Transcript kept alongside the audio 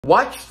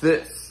Watch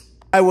this.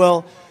 I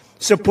will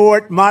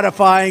support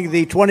modifying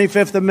the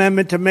 25th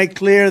Amendment to make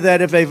clear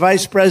that if a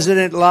vice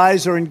president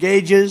lies or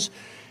engages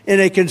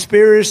in a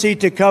conspiracy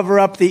to cover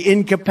up the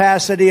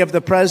incapacity of the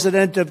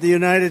president of the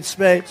United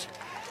States,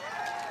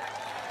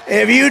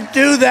 if you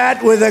do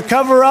that with a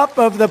cover-up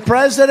of the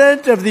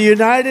president of the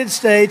United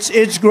States,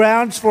 it's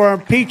grounds for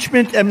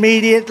impeachment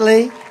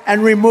immediately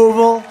and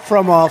removal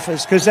from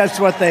office, because that's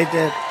what they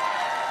did.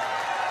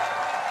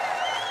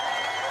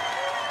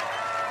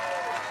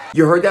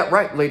 You heard that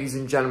right, ladies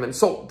and gentlemen.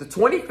 So the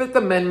 25th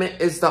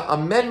Amendment is the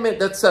amendment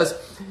that says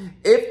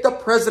if the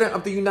president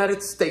of the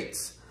United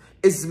States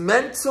is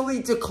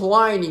mentally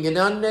declining and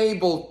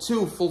unable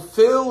to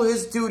fulfill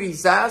his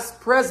duties as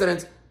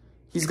president,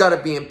 he's got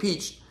to be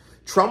impeached.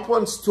 Trump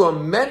wants to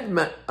amend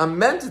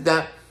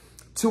that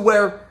to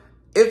where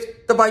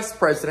if the vice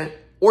president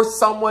or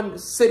someone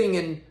sitting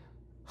in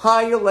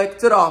high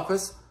elected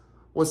office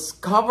was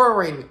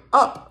covering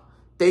up,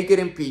 they get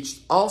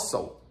impeached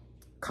also.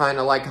 Kind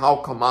of like how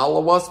Kamala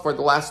was for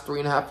the last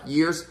 3.5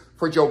 years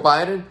for Joe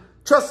Biden.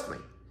 Trust me,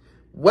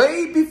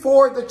 way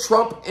before the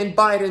Trump and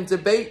Biden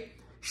debate,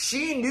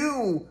 she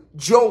knew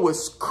Joe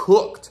was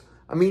cooked.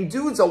 I mean,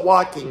 dude's a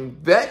walking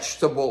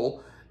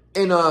vegetable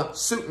in a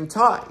suit and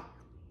tie.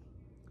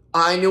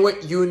 I knew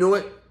it, you knew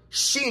it,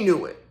 she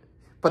knew it.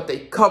 But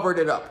they covered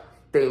it up.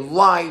 They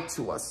lied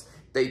to us.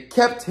 They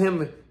kept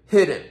him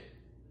hidden.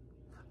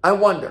 I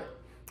wonder,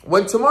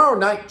 when tomorrow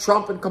night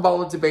Trump and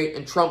Kamala debate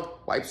and Trump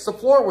wipes the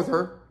floor with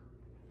her,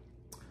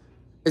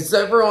 is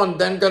everyone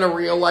then going to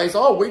realize,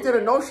 oh, we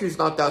didn't know she's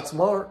not that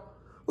smart.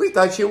 We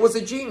thought she was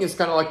a genius.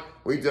 Kind of like,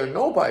 we didn't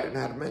know Biden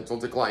had a mental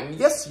decline.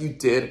 Yes, you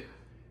did.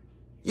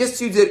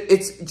 Yes, you did.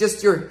 It's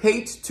just your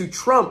hate to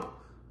Trump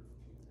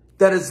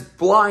that is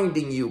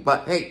blinding you.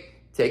 But hey,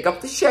 take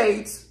up the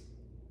shades.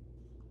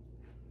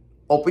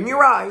 Open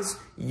your eyes.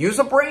 Use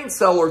a brain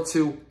cell or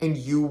two, and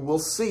you will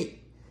see.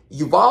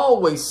 You've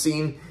always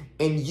seen,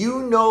 and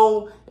you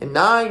know, and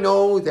I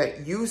know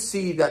that you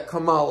see that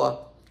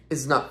Kamala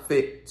is not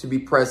fit to be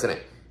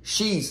president.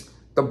 She's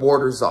the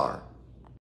border czar.